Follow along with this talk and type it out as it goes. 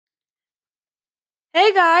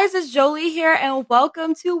Hey guys, it's Jolie here, and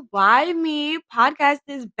welcome to Why Me podcast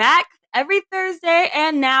is back every Thursday,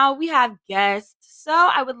 and now we have guests. So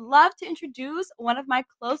I would love to introduce one of my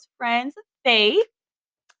close friends, Faith.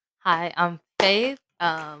 Hi, I'm Faith.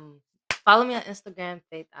 Follow me on Instagram,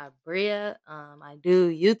 Faith Abria. I do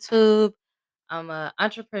YouTube. I'm an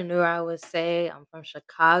entrepreneur, I would say. I'm from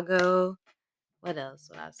Chicago. What else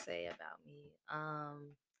would I say about me?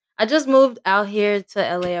 I just moved out here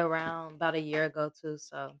to LA around about a year ago too,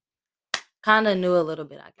 so kind of knew a little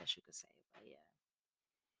bit, I guess you could say. But yeah.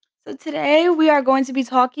 So today we are going to be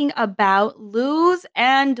talking about lose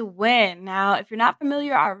and win. Now, if you're not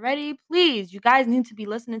familiar already, please, you guys need to be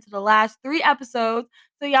listening to the last 3 episodes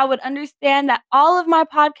so y'all would understand that all of my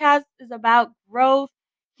podcast is about growth,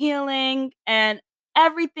 healing, and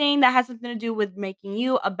everything that has something to do with making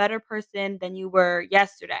you a better person than you were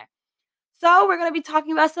yesterday. So we're gonna be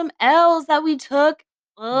talking about some L's that we took.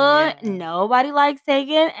 Yeah. Nobody likes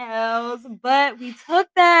taking L's, but we took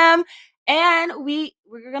them, and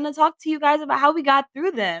we're gonna talk to you guys about how we got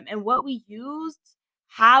through them and what we used,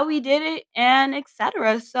 how we did it, and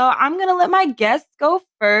etc. So I'm gonna let my guests go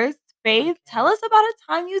first. Faith, tell Okay. us about a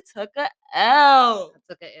time you took a L. I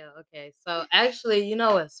took a L. Okay. So actually,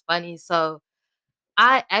 what's funny? So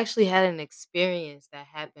I actually had an experience that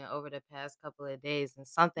happened over the past couple of days, and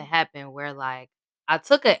something happened where like I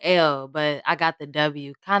took a L, but I got the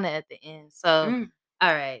W kind of at the end. So, Mm.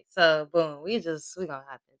 all right, so boom, we gonna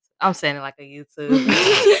hop into. I'm saying it like a YouTube.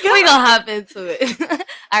 We Go. gonna hop into it.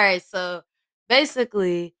 All right, so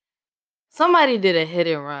basically, somebody did a hit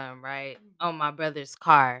and run, right, on my brother's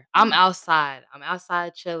car. I'm outside. I'm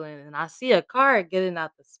outside chilling, and I see a car getting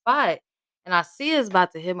out the spot, and I see it's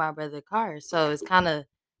about to hit my brother's car. So it's kind of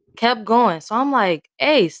kept going. So I'm like,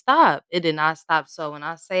 "Hey, stop!" It did not stop. So when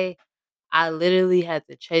I say I literally had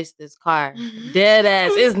to chase this car, dead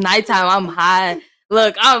ass. It's nighttime. I'm high.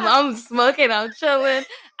 Look, I'm smoking. I'm chilling.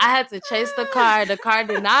 I had to chase the car. The car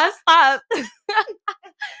did not stop.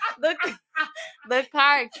 the the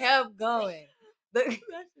car kept going. The,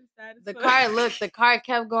 the car look, the car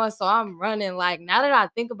kept going, so I'm running. Like now that I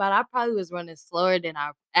think about it, I probably was running slower than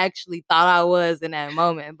I actually thought I was in that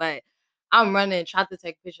moment. But I'm running, tried to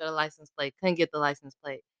take a picture of the license plate, couldn't get the license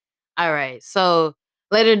plate. All right. So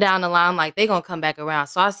later down the line, I'm like, they gonna come back around.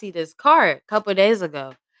 So I see this car a couple of days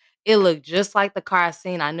ago. It looked just like the car I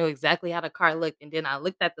seen. I knew exactly how the car looked. And then I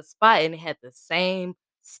looked at the spot and it had the same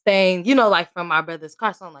stain, like from my brother's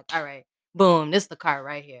car. So I'm like, all right, boom, this the car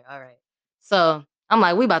right here. All right. So I'm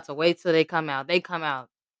like, we about to wait till they come out. They come out.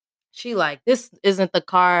 She like, this isn't the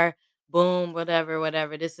car. Boom, whatever,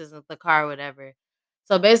 whatever. This isn't the car, whatever.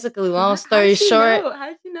 So basically, long How did story she short, know? How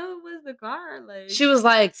did she know it was the car? Like, she was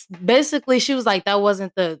like, basically, she was like, that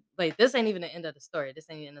wasn't the like. This ain't even the end of the story. This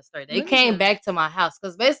ain't even the story. They what is came it? back to my house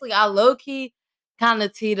because basically, I low key kind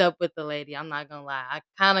of teed up with the lady. I'm not gonna lie. I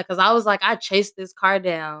kind of because I was like, I chased this car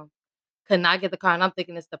down, could not get the car, and I'm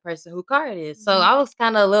thinking it's the person who car it is. So I was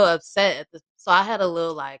kind of a little upset at the. So I had a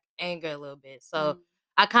little like anger a little bit. So Mhm.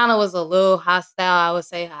 I kind of was a little hostile. I would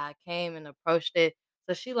say how I came and approached it.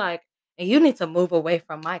 So she like, and you need to move away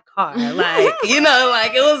from my car. Like,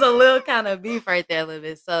 like it was a little kind of beef right there a little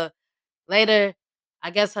bit. So later,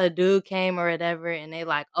 I guess her dude came or whatever, and they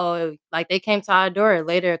like, oh, like they came to our door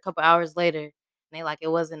later, a couple hours later, and they like it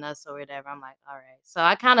wasn't us or whatever. I'm like, all right. So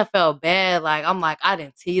I kind of felt bad. Like I'm like, I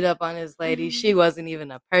didn't teed up on this lady. She wasn't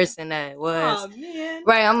even a person that it was. Oh man.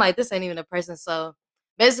 Right. I'm like, this ain't even a person. So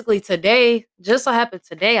basically today, just so happened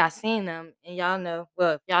today, I seen them, and y'all know,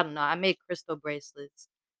 well, if y'all don't know, I make crystal bracelets.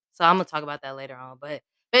 So I'm gonna talk about that later on. But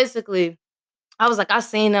basically, I was like, I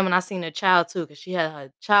seen them and I seen a child too, cause she had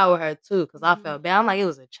her child with her too, cause I felt bad. I'm like, it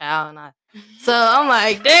was a child, so I'm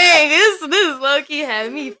like, dang, this low key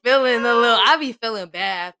had me feeling a little. I be feeling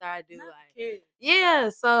bad after I do Not like, kids. yeah.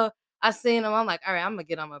 So I seen them. I'm like, all right, I'm gonna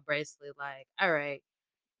get on my bracelet. Like, all right.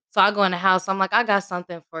 So I go in the house. I'm like, I got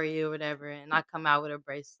something for you, whatever. And I come out with a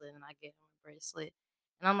bracelet and I get him a bracelet.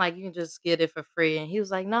 And I'm like, you can just get it for free. And he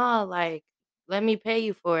was like, no, like, let me pay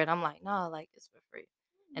you for it. I'm like, no, like, it's for free.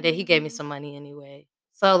 And then he gave me Mm. some money anyway.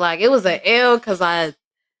 So, like, it was an L because I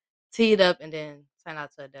teed up and then turned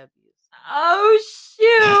out to a W. Oh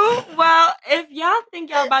shoot. Well, if y'all think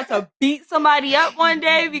y'all about to beat somebody up one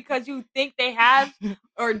day because you think they have So.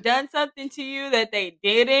 or done something to you that they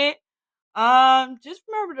didn't, just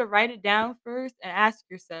remember to write it down first and ask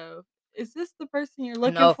yourself, is this the person you're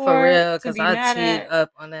looking No, for for real, to because be I mad teed at?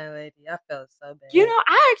 up on that lady. I felt so You bad. know,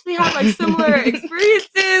 I actually have like similar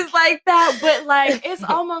experiences like that, but like it's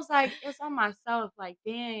almost like it's on myself. Like,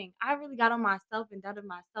 dang, I really got on myself and doubted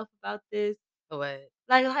myself about this. What?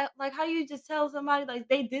 Like how you just tell somebody like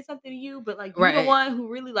they did something to you, but like you the Right. one who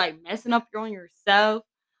really like messing up on yourself.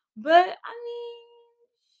 But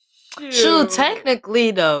I mean, Shoot, shoot.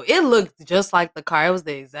 technically though, it looked just like the car. It was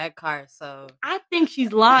the exact car. So I think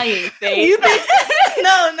she's lying, Faith. you think?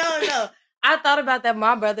 No, no, no. I thought about that.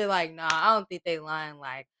 My brother, like, nah, I don't think they lying.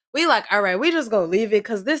 Like, we like, all right, we just gonna leave it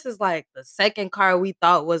because this is like the second car we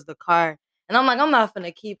thought was the car. And I'm like, I'm not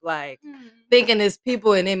gonna keep like thinking it's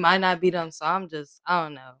people and it might not be them. So I'm just, I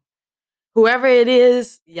don't know. Whoever it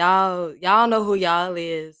is, y'all know who y'all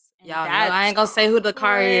is. And Y'all know. I that's ain't gonna say who the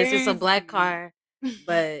car is. It's a black crazy. car,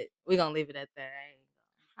 but we gonna leave it at that.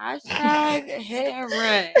 Hashtag hit and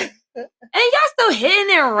run. And y'all still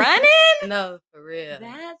hitting and running? No, for real.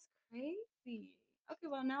 That's crazy. Okay,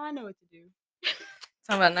 well now I know what to do.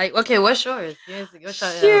 Talking about night. Okay, what's yours? What's your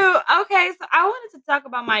Shoot. Okay, so I wanted to talk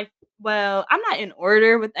about I'm not in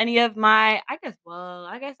order with any of my I guess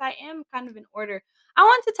I am kind of in order. I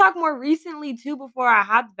wanted to talk more recently too before I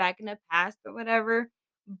hopped back in the past or whatever.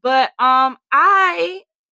 But I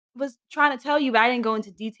was trying to tell you, but I didn't go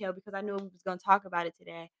into detail because I knew we was gonna talk about it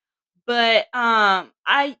today. But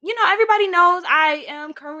everybody knows I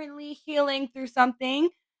am currently healing through something.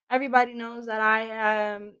 Everybody knows that I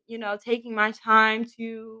am, taking my time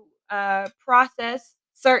to process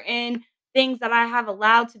certain things that I have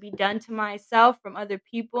allowed to be done to myself from other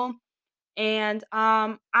people. And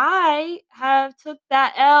I have took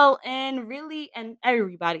that L and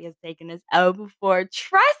everybody has taken this L before,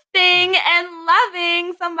 trusting and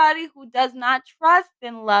loving somebody who does not trust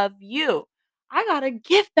and love you. I got a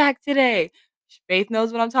gift back today. Faith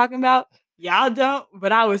knows what I'm talking about. Y'all don't,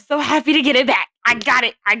 but I was so happy to get it back. I got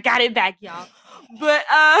it. I got it back, y'all. But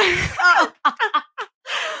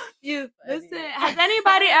You listen, funny. has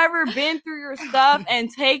anybody ever been through your stuff and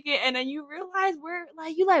take it and then you realize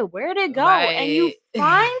where'd it go? And you Right.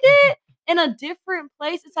 find it in a different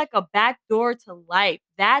place. It's like a back door to life.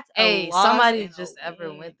 That's a Hey, loss somebody and a just ever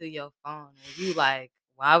win. went through your phone and you like,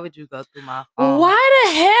 why would you go through my phone? Why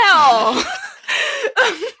the hell?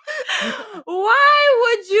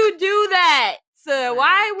 Why would you do that? So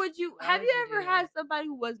why would you Why have would you you ever do had that? somebody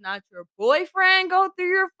who was not your boyfriend go through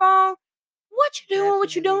your phone? What you doing?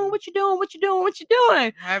 What you doing? Definitely. What you doing? What you doing? What you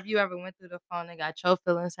doing? Have you ever went through the phone and got your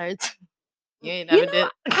feelings hurt? You ain't You never know,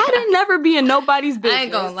 did. I didn't never be in nobody's I ain't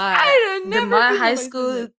business. gonna lie. I didn't never My be in high nobody's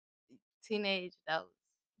school business. teenage,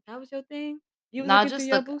 That was your thing? You was nah, looking through just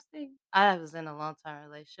your look. boo's thing? I was in a long term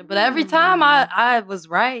relationship, but every time I was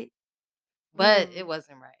right, but it Mm.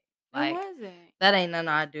 wasn't right. It Like wasn't. that ain't nothing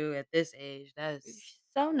I do at this age. That's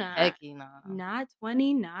So not. hecky no. Not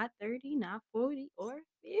 20, not 30, not 40 or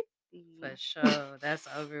 50. For sure, that's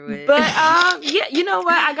over with. But yeah, you know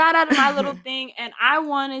what? I got out of my little thing and I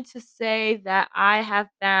wanted to say that I have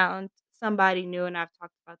found somebody new and I've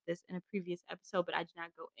talked about this in a previous episode, but I did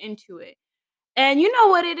not go into it. And you know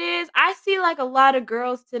what it is? I see like a lot of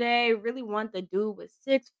girls today really want the dude with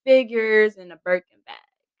six figures and a Birkin bag.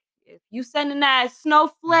 If you sending that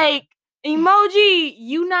snowflake emoji,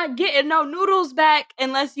 you not getting no noodles back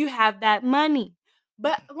unless you have that money.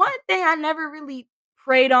 But one thing I never really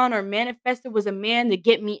prayed on or manifested was a man to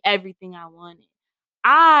get me everything I wanted.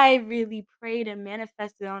 I really prayed and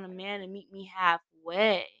manifested on a man to meet me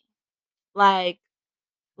halfway. Like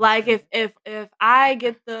like Okay. if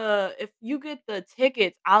you get the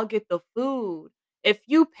tickets, I'll get the food. If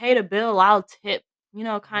you pay the bill, I'll tip,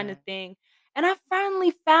 kind of Right. thing. And I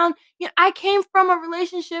finally found, I came from a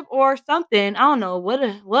relationship or something. I don't know what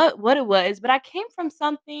it was, but I came from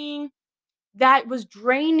something that was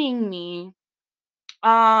draining me,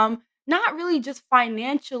 not really just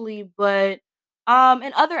financially, but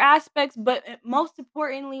in other aspects, but most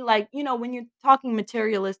importantly, like, when you're talking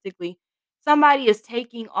materialistically, somebody is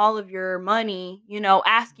taking all of your money,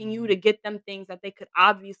 asking you Mhm. to get them things that they could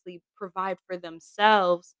obviously provide for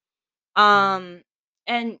themselves. Mhm.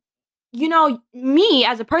 And me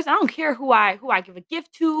as a person, I don't care who I give a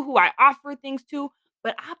gift to, who I offer things to,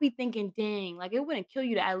 but I'll be thinking, dang, like it wouldn't kill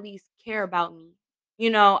you to at least care about me.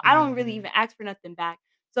 I don't really Mhm. even ask for nothing back.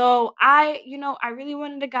 So I really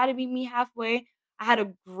wanted a guy to meet me halfway. I had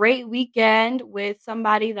a great weekend with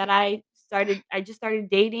somebody that I just started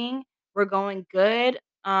dating. We're going good.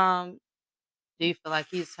 Do you feel like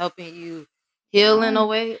he's helping you heal in Yeah. a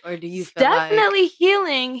way, or do you He's feel like definitely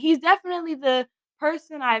healing. He's definitely the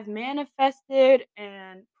person I've manifested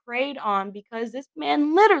and prayed on because this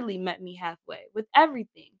man literally met me halfway with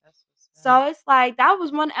everything. that's what's up? So it's like that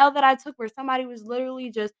was one L that I took where somebody was literally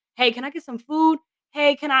just, "Hey, can I get some food?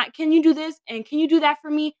 Hey, can you do this and can you do that for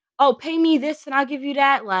me? Oh, pay me this and I'll give you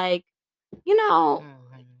that." Like, you know,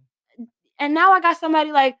 Mhm. and now I got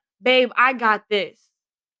somebody like, "Babe, I got this."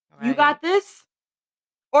 You got Right. this?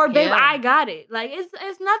 Or babe, Yeah. I got it. Like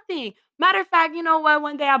it's nothing. Matter of fact, you know what?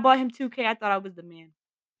 One day I bought him 2K. I thought I was the man.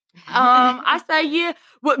 I said, yeah.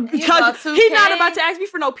 What You because bought he not about 2K? to ask me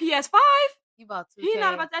for no PS5. You bought He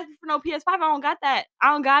not 2K? about to ask me for no PS5. I don't got that. I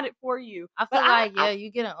don't got it for you. I But feel like, yeah,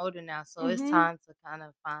 you getting older now, so it's mhm. time to kind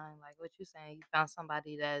of find, like what you saying, you found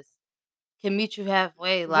somebody that's can meet you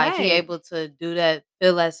halfway, like, he Right. able to do that,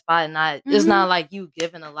 fill that spot, and not it's Mhm. not like you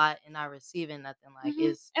giving a lot and not receiving nothing, like, Mhm.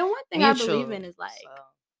 it's And one thing I believe in mutual, is so like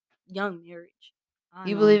young marriage. I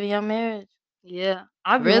you don't know. believe in your marriage? Yeah,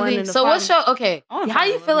 I've been Really? wanting to So what's find. your okay, I want to how find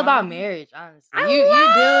the you love of feel my about life. marriage, honestly? You deal in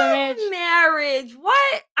I love marriage? marriage.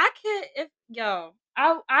 What? I can't if yo.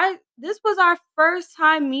 I this was our first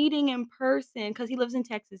time meeting in person because he lives in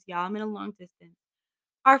Texas, y'all. I'm in a long distance.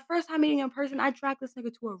 Our first time meeting in person, I dragged this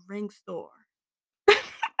nigga to a ring store.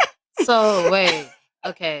 So, wait.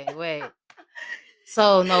 Okay, wait.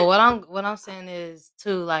 So no, what I'm saying is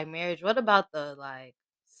too like marriage. What about the like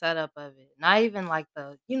setup of it? Not even like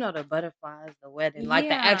the the butterflies, the wedding, like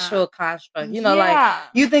the Yeah. actual construct. Like Yeah.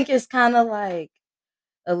 you think it's kind of like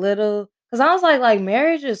a little because I was like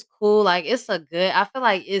marriage is cool. Like it's a good. I feel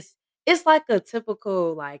like it's like a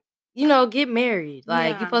typical like get married.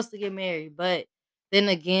 Like you're Yeah. supposed to get married, but then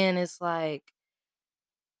again, it's like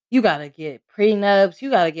you gotta get prenups. You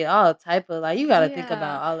gotta get all type of like you gotta think Yeah.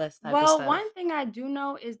 about all that type of Well, stuff. one thing I do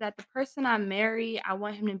know is that the person I marry, I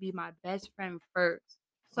want him to be my best friend first.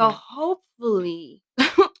 So Mm. hopefully,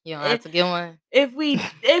 You don't have if to get one. if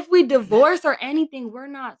we divorce or anything, we're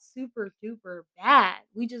not super duper bad.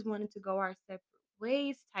 We just wanted to go our separate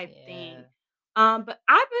ways type thing. Yeah. But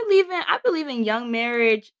I believe in young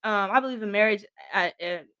marriage. I believe in marriage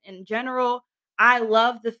in general. I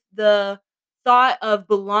love the thought of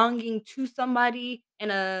belonging to somebody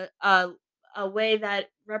in a way that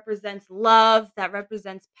represents love, that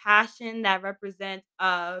represents passion, that represents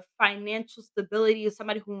financial stability of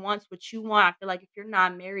somebody who wants what you want. I feel like if you're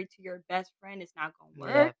not married to your best friend, it's not gonna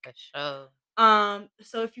Yeah, work. for sure.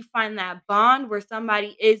 So if you find that bond where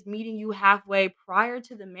somebody is meeting you halfway prior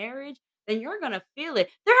to the marriage, then you're gonna feel it.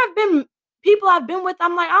 There have been people I've been with,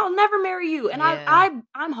 I'm like, I'll never marry you. And Yeah.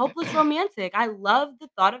 I'm hopeless romantic. I love the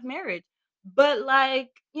thought of marriage. But like,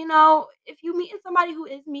 if you meeting somebody who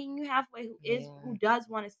is meeting you halfway, who Yeah, does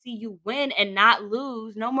want to see you win and not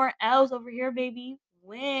lose, no more L's over here, baby.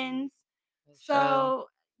 Wins. for sure. So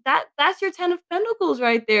that's your 10 of pentacles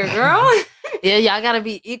right there, girl. Yeah, y'all gotta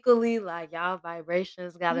be equally like y'all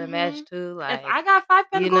vibrations gotta match Mhm. too. If Like, I got 5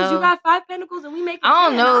 you pentacles, you know, got 5 pentacles, and we make I it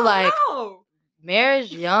don't 10, I know, like don't know.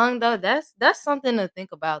 marriage young though, that's something to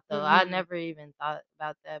think about though. I Mhm. never even thought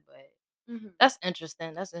about that, but Mhm. that's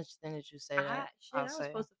interesting. That's interesting that you say I that, shit, I'll I was say.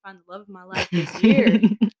 supposed to find the love of my life this year.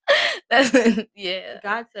 That's yeah.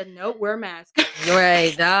 God said, "Nope, wear a mask."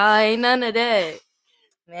 Right. Nah, ain't none of that.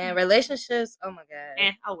 Man, relationships, oh my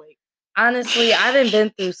God. I'll wait. Honestly, I done been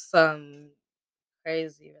through some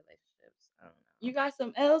crazy relationships. I don't You know. got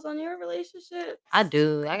some L's on your relationships? I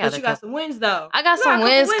do. I got But a you got couple. some wins, though. I got You got some a couple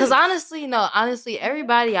wins because wins. honestly, no, honestly, Yeah.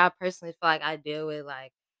 everybody I personally feel like I deal with,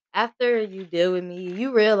 like after you deal with me,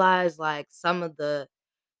 you realize like some of the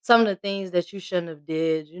things that you shouldn't have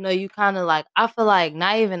did. You kind of like I feel like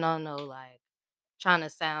not even on no like trying to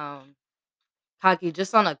sound cocky,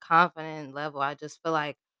 just on a confident level. I just feel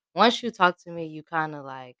like once you talk to me, you kind of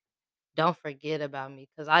like don't forget about me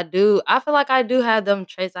because I feel like I do have them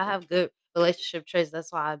traits. I have good relationship traits.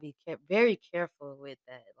 That's why I be very careful with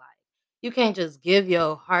that. Like you can't just give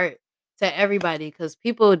your heart to everybody because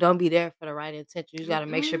people don't be there for the right intention. You got to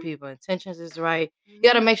make sure Mm-mm. people intentions is right. You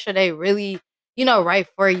got to Mhm. make sure they really right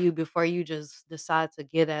for you before you just decide to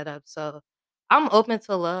get that up. So I'm open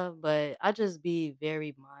to love, but I just be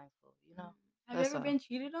very mindful. Have you That's ever all been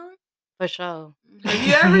cheated on? for sure. Have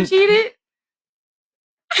you ever cheated?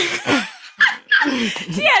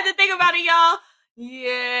 She had to think about it, y'all.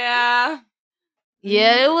 Yeah.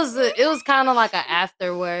 Yeah, Mhm. it was kind of like an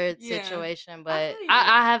afterward Yeah. situation, I but feel you.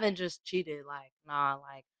 I haven't just cheated like nah,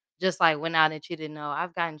 like just like went out and cheated. No,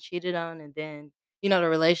 I've gotten cheated on, and then the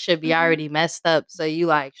relationship be Mhm. already messed up. So you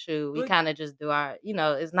like shoot, we But kind of just do our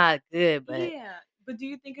it's not good, but yeah, but do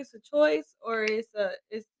you think it's a choice or it's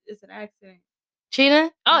an accident?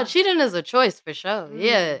 cheating? Oh, Mm. cheating is a choice for sure.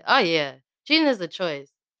 Yeah. Mm. Oh yeah, cheating is a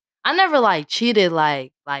choice. I never like cheated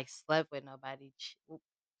like slept with nobody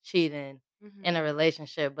cheating in a Mhm.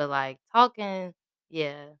 relationship, but like talking,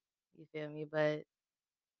 yeah, you feel me, but.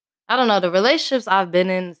 I don't know, the relationships I've been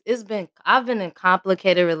in, I've been in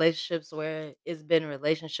complicated relationships where it's been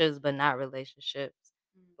relationships but not relationships.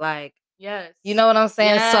 Mm. Like, you Yes. know what I'm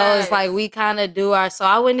saying? So it's like Yes. we kind of do our so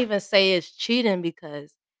I wouldn't even say it's cheating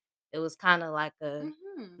because it was kind of like a Mhm.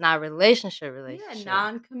 not relationship, Yeah, relationship.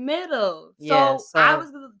 non-committal. Yeah, So I so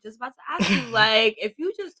was just about to ask you, like, if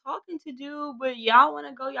you just talking to dude, but y'all want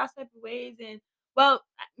to go y'all separate ways, and well,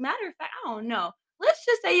 matter of fact, I don't know. Let's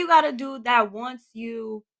just say you got a dude that wants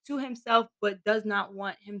you to himself, but does not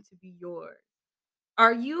want him to be yours.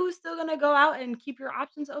 Are you still gonna go out and keep your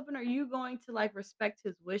options open? Or are you going to like respect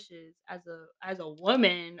his wishes as a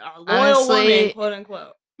woman, a loyal woman, honestly, quote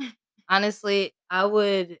unquote? honestly, I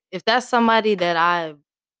would if that's somebody that I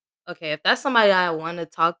okay, if that's somebody I want to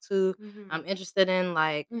talk to, I'm Mhm. interested in,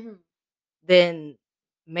 like, Mhm. then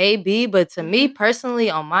maybe. But to me Mhm. personally,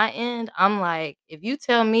 on my end, I'm like, if you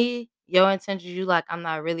tell me your intentions, you like, I'm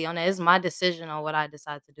not really on that. It's my decision on what I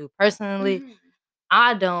decide to do. Personally, Mhm.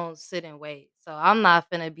 I don't sit and wait. So I'm not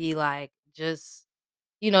gonna be like, just,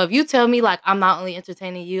 if you tell me like I'm not only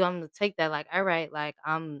entertaining you, I'm gonna take that like, all right, like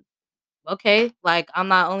I'm okay, like I'm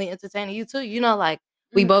not only entertaining you too, like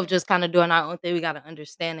we both Mhm. just kind of doing our own thing. We got to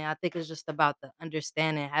understand it. I think it's just about the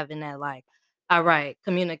understanding, having that like, all right,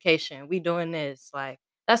 communication. We doing this. Like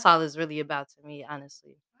that's all it's really about to me,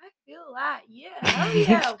 honestly. I feel that. Yeah, hell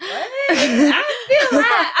yeah. What? I feel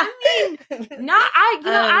that. I mean, not I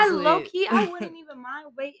I low Honestly. key, I wouldn't even mind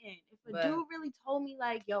waiting. If a But dude really told me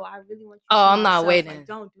like, "Yo, I really want you oh, to I'm not myself," like, waiting.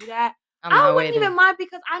 don't do that. I'm I not wouldn't waiting. even mind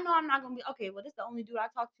because I know I'm not gonna be okay. Well, this is the only dude I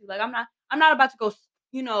talk to. Like, I'm not about to go,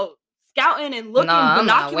 scouting and No, looking I'm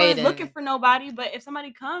not binoculars, looking waiting. for nobody. But if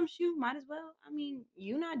somebody comes, you might as well. I mean,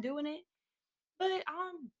 you not doing it. But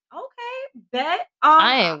okay, bet.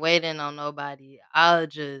 I ain't waiting on nobody. I'll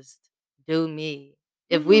just do me.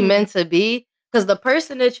 If we Mhm. meant to be, because the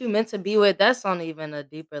person that you meant to be with, that's on even a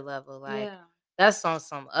deeper level. Like Yeah. that's on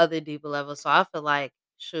some other deeper level. So I feel like,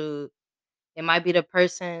 shoot, it might be the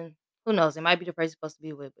person. Who knows? It might be the person you're supposed to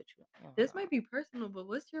be with, but you don't This know. might be personal, but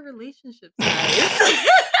what's your relationship status?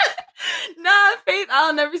 Nah, Faith,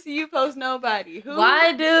 I'll never see you post nobody. Who?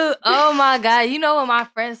 Why, dude? Oh my god! You know what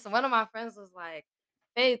one of my friends was like,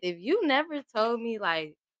 Faith, if you never told me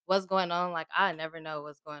like what's going on, like I never know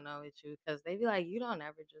what's going on with you, because they be like, you don't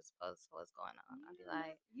ever just post what's going on. I'd be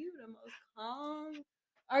like, You the most calm.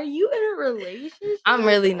 Are you in a relationship I'm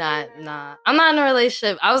really right not. Nah, I'm not in a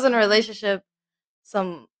relationship. I was in a now? relationship.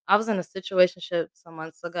 I was in a situationship some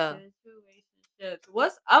months ago. Situationships.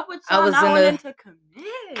 What's up with I y'all was not in wanting a to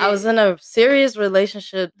I was commit? in a serious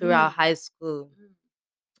relationship throughout Mm. high school. Mm.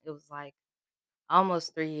 It was like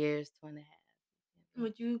almost 3 years, 2.5.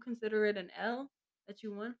 Would you consider it an L that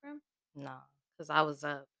you won from? No, because I was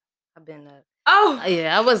up. I've been up. Oh,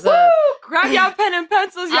 Yeah, I was woo! up. Grab y'all pen and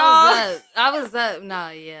pencils, I was y'all. up. I was up. No,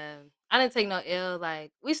 yeah. I didn't take no ill.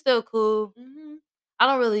 Like, we still cool. Hmm. I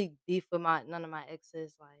don't really beef with none of my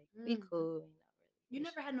exes. Like, we Mm. cool. You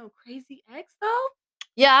never had no crazy ex though?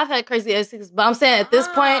 Yeah, I've had crazy exes, but I'm saying at this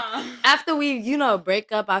point, Ah. after we,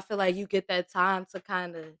 break up, I feel like you get that time to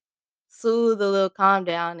kind of soothe a little, calm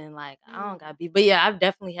down, and like, I don't Mm. gotta be. But yeah, I've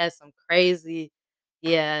definitely had some crazy,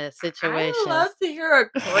 I situations. love to hear a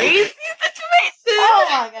crazy situation. Oh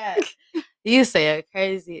my god. You say a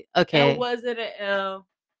crazy. And Okay. was it an L?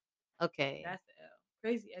 Okay. That's the L.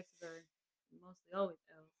 Crazy exes are mostly always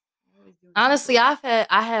L's. They're always doing Honestly, something.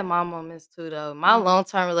 I had my moments too though. My Mm.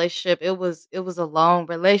 long-term relationship, it was a long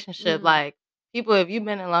relationship. Mm. Like people, if you've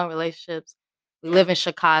been in long relationships, we live in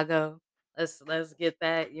Chicago. Let's get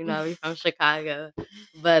that, we from Chicago.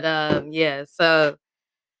 But yeah, so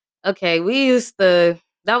okay, we used to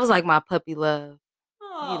that was like my puppy love, the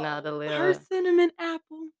Oh, her little cinnamon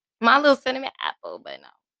apple. my little cinnamon apple, but no.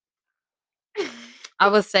 I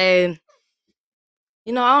would say,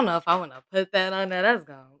 I don't know if I want to put that on there. That's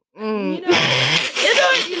gone. You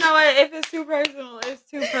know, you know what? If it's too personal, it's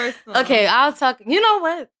too personal. Okay, I'll talk. You know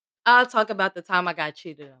what? I'll talk about the time I got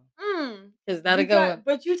cheated on. Mm. Is that a You good one? got,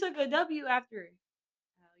 but you took a W after it.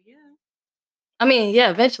 Hell yeah. I mean, yeah,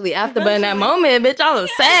 eventually after, but in that Eventually. moment, bitch, I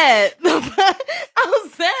was sad. I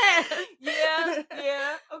was sad. Yeah.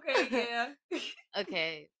 Yeah. Okay. Yeah.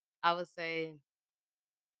 Okay, I would say,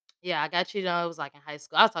 yeah, I got cheated on. It was like in high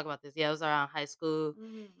school. I'll talk about this. Yeah, it was around high school.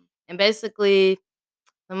 Mm. And basically,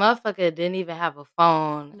 the motherfucker didn't even have a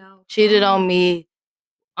phone. No Cheated on phone. me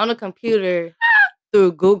on a computer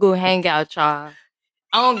through Google Hangout, y'all.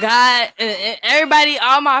 Oh God, and everybody,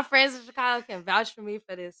 all my friends in Chicago can vouch for me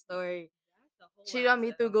for this story. That's a whole Cheated on ass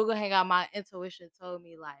me through L. Google Hangout. My intuition told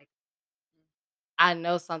me like I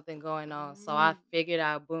know something going on, so I Mm. figured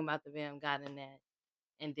out. Boom, out the bam, got in that,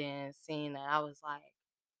 and then seeing that, I was like,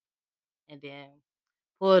 and then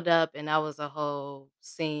pulled up, and that was a whole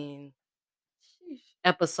scene Sheesh.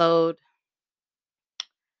 episode.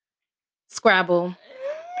 Scrabble,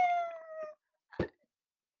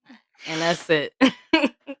 and that's it.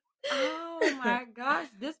 Oh my god. gosh,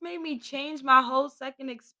 this made me change my whole second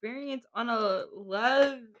experience on a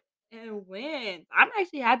love and win. I'm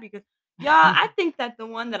actually happy because y'all, I think that the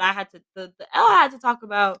one that I had to the L I had to talk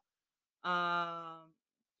about,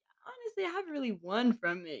 honestly, I haven't really won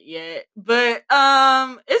from it yet. But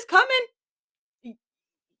it's coming. Y-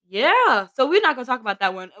 Yeah. So we're not gonna talk about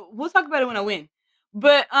that one. We'll talk about it when I win.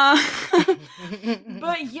 But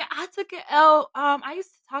but yeah, I took an L. I used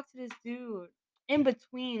to talk to this dude in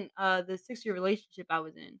between the 6 year relationship I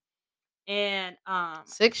was in. And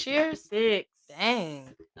 6 years? 6.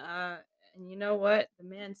 Dang. Uh and you know what? The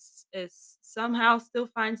man is somehow still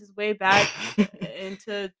finds his way back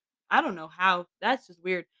into, I don't know how. That's just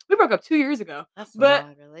weird. We broke up 2 years ago. That's a But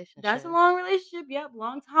long that's a relationship. long relationship. Yep,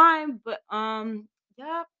 long time. But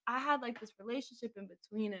yep, I had like this relationship in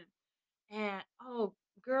between it. And oh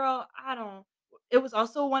girl, I don't, it was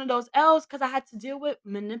also one of those L's cuz I had to deal with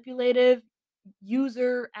manipulative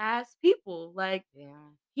user ass people. Like Yeah.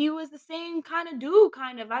 he was the same kind of dude,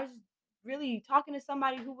 kind of. I was really talking to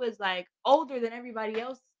somebody who was like older than everybody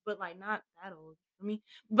else, but like not that old for me.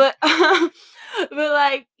 But but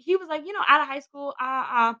like he was like, out of high school.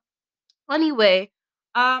 Anyway,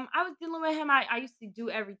 I was dealing with him. I used to do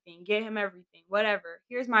everything, get him everything, whatever.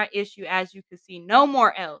 Here's my issue, as you can see, no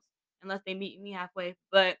more else unless they meet me halfway.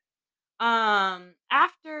 But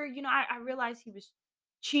after, I realized he was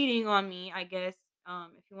cheating on me, I guess,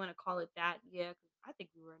 if you want to call it that. Yeah, 'cause I think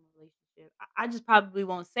we were in a relationship. I just probably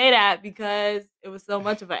won't say that because it was so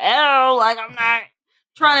much of a L. Like I'm not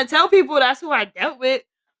trying to tell people that's who I dealt with.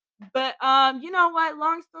 But you know what?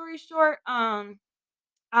 Long story short,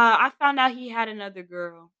 I found out he had another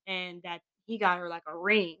girl and that he got her like a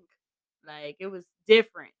ring. Like it was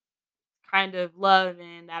different kind of love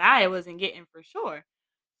and that I wasn't getting for sure.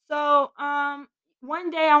 So,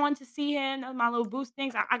 one day I went to see him. That was my little boost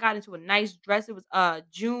things. I got into a nice dress. It was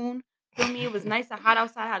June. Feel me? It was nice and hot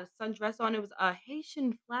outside. I had a sundress on. It was a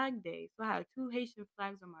Haitian flag day. So I had two Haitian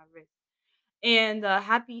flags on my wrist. And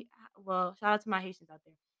well, shout out to my Haitians out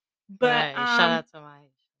there. But Right. Shout out to my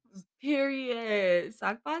period.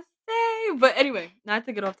 Sac passe. But anyway, not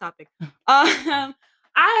to get off topic. Um,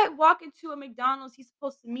 I walk into a McDonald's. He's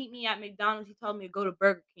supposed to meet me at McDonald's. He told me to go to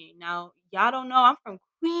Burger King. Now, y'all don't know, I'm from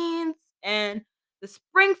Queens, and the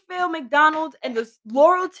Springfield McDonald's and the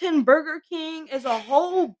Laurelton Burger King is a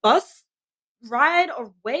whole bus ride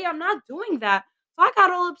away. I'm not doing that. So I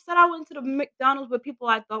got all upset. I went to the McDonald's with people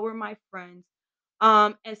I thought were my friends.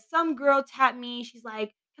 And some girl tapped me. She's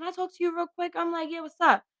like, "Can I talk to you real quick?" I'm like, "Yeah, what's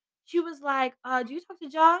up?" She was like, "Do you talk to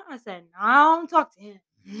John?" I said, "No, I don't talk to him."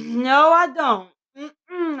 "No, I don't. I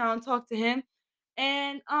don't talk to him."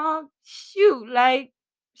 And shoot, like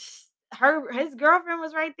his girlfriend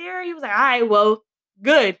was right there. He was like, "All right, well,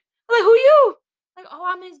 good." I'm like, "Who you?" Like, "Oh,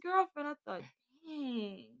 I'm his girlfriend." I thought,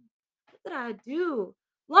 dang, what did I do?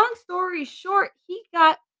 Long story short, he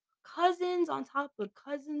got cousins on top of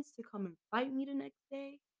cousins to come and fight me the next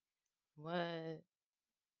day. what?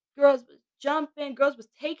 Girls was jumping, girls was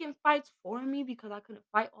taking fights for me because I couldn't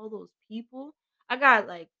fight all those people. I got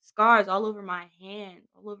like scars all over my hand,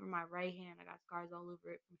 all over my right hand. I got scars all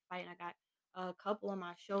over it from fighting. I got a couple on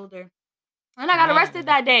my shoulder. And I got arrested Dang.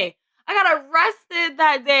 that day. I got arrested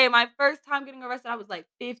that day. My first time getting arrested, I was like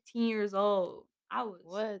 15 years old.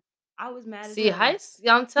 What? I was mad as See, hell.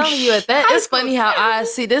 I'm telling you, at that, High it's school funny how I terrible.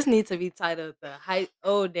 see this needs to be titled the high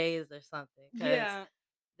old days or something. Cause Yeah.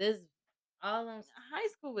 this, all I'm, High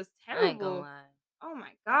school was I ain't gonna terrible. lie. Oh my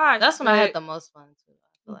gosh. That's when I had the most fun too. I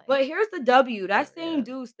feel like But here's the W. for That same real.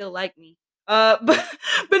 dude still like me. But but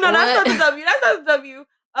no, that's What? not the W. That's not the W.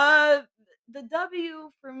 Uh, the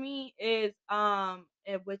W for me is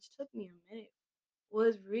which took me a minute,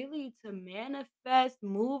 was really to manifest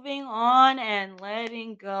moving on and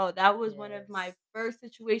letting go. That was one of my Yes. first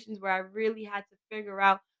situations where I really had to figure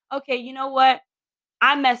out, okay, you know what?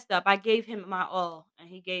 I messed up. I gave him my all, and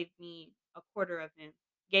he gave me a quarter of him.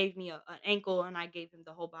 Gave me an ankle, and I gave him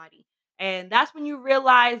the whole body. And that's when you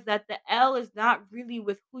realize that the L is not really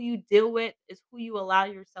with who you deal with; it's who you allow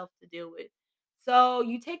yourself to deal with. So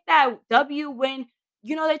you take that W when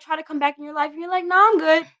they try to come back in your life, and you're like, "Nah, I'm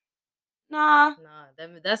good. Nah, Nah,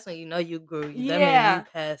 that's when you know you grew. That mean you yeah."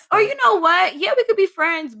 passed Or you that. know what? Yeah, we could be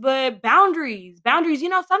friends, but boundaries, boundaries.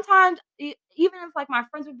 Sometimes even if like my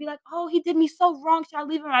friends would be like, "Oh, he did me so wrong. Should I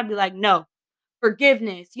leave him?" I'd be like, "No."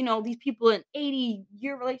 Forgiveness. These people in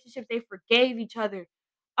 80-year relationships, they forgave each other.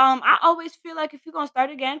 I always feel like if you're gonna start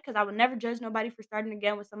again, because I would never judge nobody for starting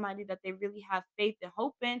again with somebody that they really have faith and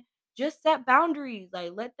hope in, just set boundaries.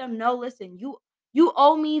 Like let them know, listen, You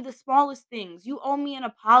owe me the smallest things. You owe me an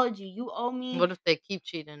apology. You owe me What if they keep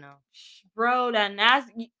cheating though? bro, then that's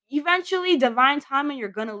eventually divine timing, you're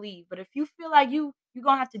gonna leave. But if you feel like you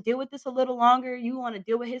gonna have to deal with this a little longer, you want to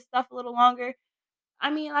deal with his stuff a little longer, I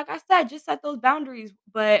mean, like I said, just set those boundaries.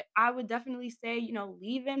 But I would definitely say,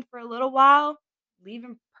 leave in for a little while, leave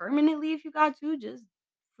him permanently if you got to. Just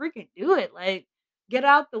freaking do it. Like, get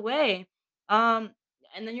out the way. Um,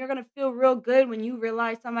 and then you're gonna feel real good when you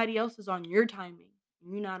realize somebody else is on your timing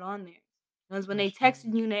and you're not on theirs. Because when they That's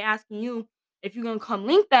true. texting you and they asking you if you're gonna come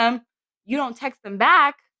link them, you don't text them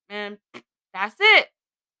back, and that's it.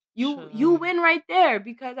 You True. win right there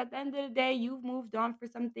because at the end of the day, you've moved on for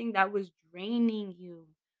something that was draining you.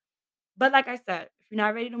 But like I said, if you're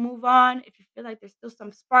not ready to move on, if you feel like there's still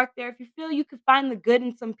some spark there, if you feel you could find the good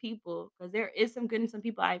in some people, because there is some good in some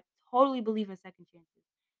people, I totally believe in second chances.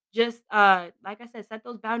 Just like I said, set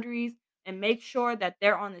those boundaries and make sure that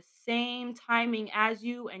they're on the same timing as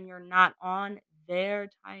you and you're not on their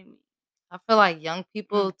timing. I feel like young Mm.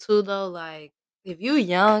 people too though, like if you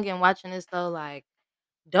young and watching this though, like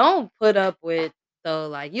don't put up with though,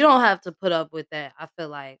 like you don't have to put up with that. I feel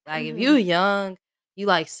like if you Mhm. young, you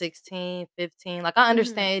like 16, 15. Like I Mhm.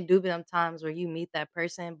 understand it do be them times where you meet that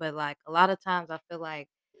person, but like a lot of times I feel like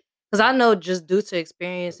because I know just due to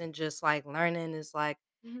experience and just like learning is like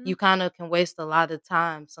Mhm. you kind of can waste a lot of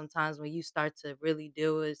time sometimes when you start to really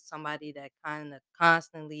deal with somebody that kind of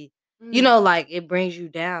constantly, Mhm. like it brings you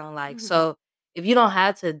down. Like, Mhm. so if you don't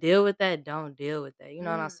have to deal with that, don't deal with that. You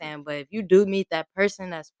know what I'm Mhm. saying? But if you do meet that person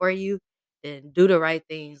that's for you, then do the right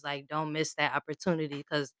things. Like, don't miss that opportunity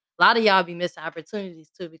because a lot of y'all be missing opportunities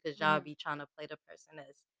too because y'all Mhm. be trying to play the person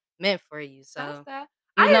that's meant for you. That's So, that.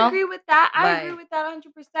 you I know, agree with that. I agree like with that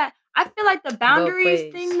 100%. I feel like the both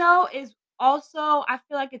boundaries thing ways. though is also I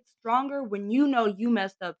feel like it's stronger when you know you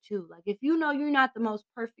messed up too. Like if you know you're not the most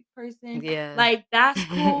perfect person, Yeah. like that's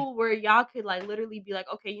cool where y'all could like literally be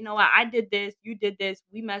like, "Okay, you know what? I did this, you did this,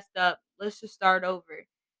 we messed up. Let's just start over."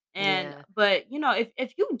 And Yeah. but,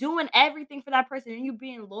 if you doing everything for that person and you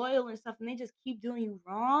being loyal and stuff and they just keep doing you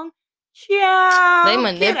wrong, They ciao, get out.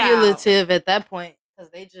 manipulative at that point because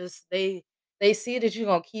they see that you're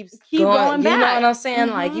gonna keep Keep going. going You know what back. I'm saying?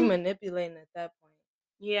 Like you Mhm. manipulating at that point.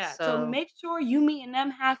 Yeah, so So, make sure you meeting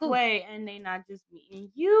them whew, halfway and they not just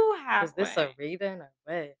meeting you is this a halfway. reading or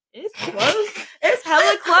what? It's close. It's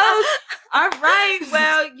hella close. All right.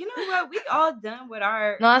 Well, you know what? We all done with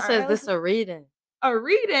our No, I our says else this a reading a because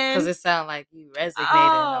reading. it sound like you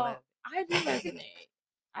resonating a Oh, little I do bit. resonate.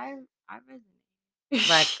 I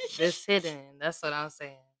Like resonate. this hidden. That's what I'm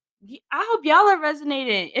saying. I hope y'all are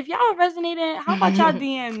resonating. If y'all are resonating, how about y'all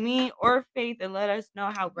DM me or Faith and let us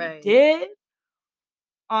know how we Right. did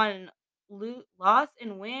on loss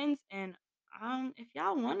and wins, and if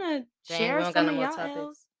y'all wanna Dang, we share don't got some no of more y'all L's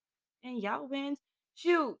topics. and y'all wins,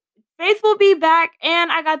 shoot, Faith will be back,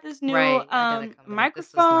 and I got this new Right. I gotta come back.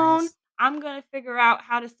 This was microphone. nice. I'm gonna figure out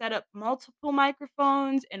how to set up multiple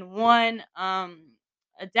microphones and one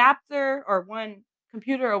adapter or one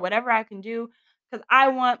computer or whatever I can do because I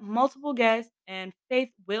want multiple guests and Faith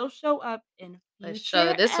will show up in For sure.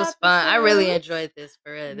 future This was fun. I really episodes. enjoyed this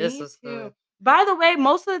for real. This Me was too. cool. By the way,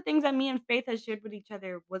 most of the things that me and Faith has shared with each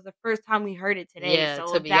other was the first time we heard it today. Yeah, to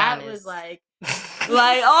So be that was honest. like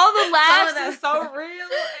all the Some of laughs is that so real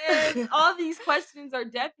and all these questions are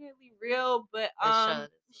definitely real. But for sure. This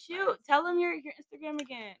was shoot, nice. tell them your Instagram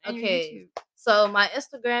again and your Okay. YouTube. So my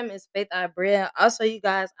Instagram is Faith Ibrea. Also, you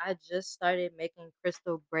guys, I just started making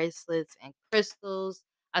crystal bracelets and crystals.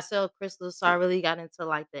 I sell crystals, so I really got into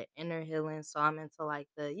like the inner healing. So I'm into like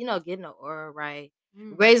the, getting the aura right,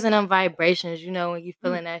 Mm, raising them vibrations. When you mm,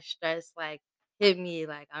 feeling that stress, like hit me,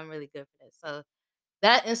 like I'm really good for that. So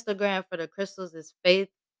that Instagram for the crystals is Faith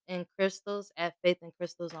and Crystals at Faith and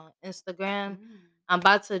Crystals on Instagram. mm. I'm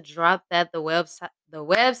about to drop that. The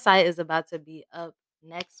website is about to be up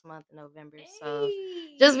next month in November. So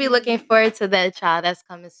just be looking Hey. forward to that, child. That's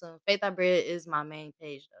coming soon. Faith Abria is my main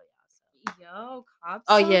page though, y'all. So Yo, cop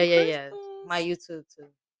oh yeah, some yeah, yeah. My crystals. YouTube too.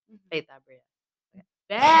 Mhm. Faith Abria.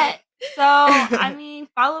 Bet. So, I mean,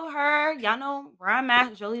 follow her. Y'all know where I'm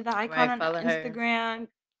at. Jolie the Icon Right, on follow her. Instagram.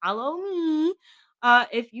 Follow me.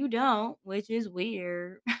 If you don't, which is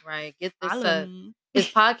weird, Right. Get this follow me. is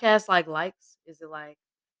podcast like likes? Is it like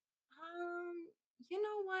Um, you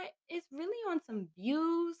know what? It's really on some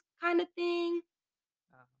views kind of thing,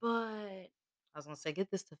 but I was gonna say get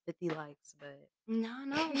this to 50 likes, but no,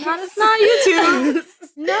 no, not it's not YouTube.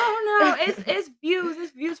 No, no, it's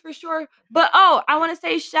views for sure. But oh, I want to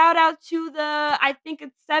say shout out to the I think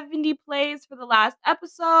it's 70 plays for the last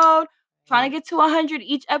episode. Trying to Right. get to 100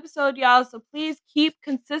 each episode, y'all. So please keep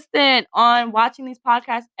consistent on watching these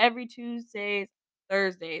podcasts every Tuesdays.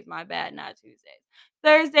 Thursdays. My bad, not Tuesdays.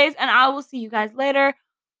 Thursdays, and I will see you guys later.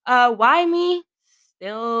 Why me?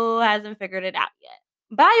 Still hasn't figured it out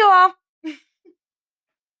yet. Bye, y'all.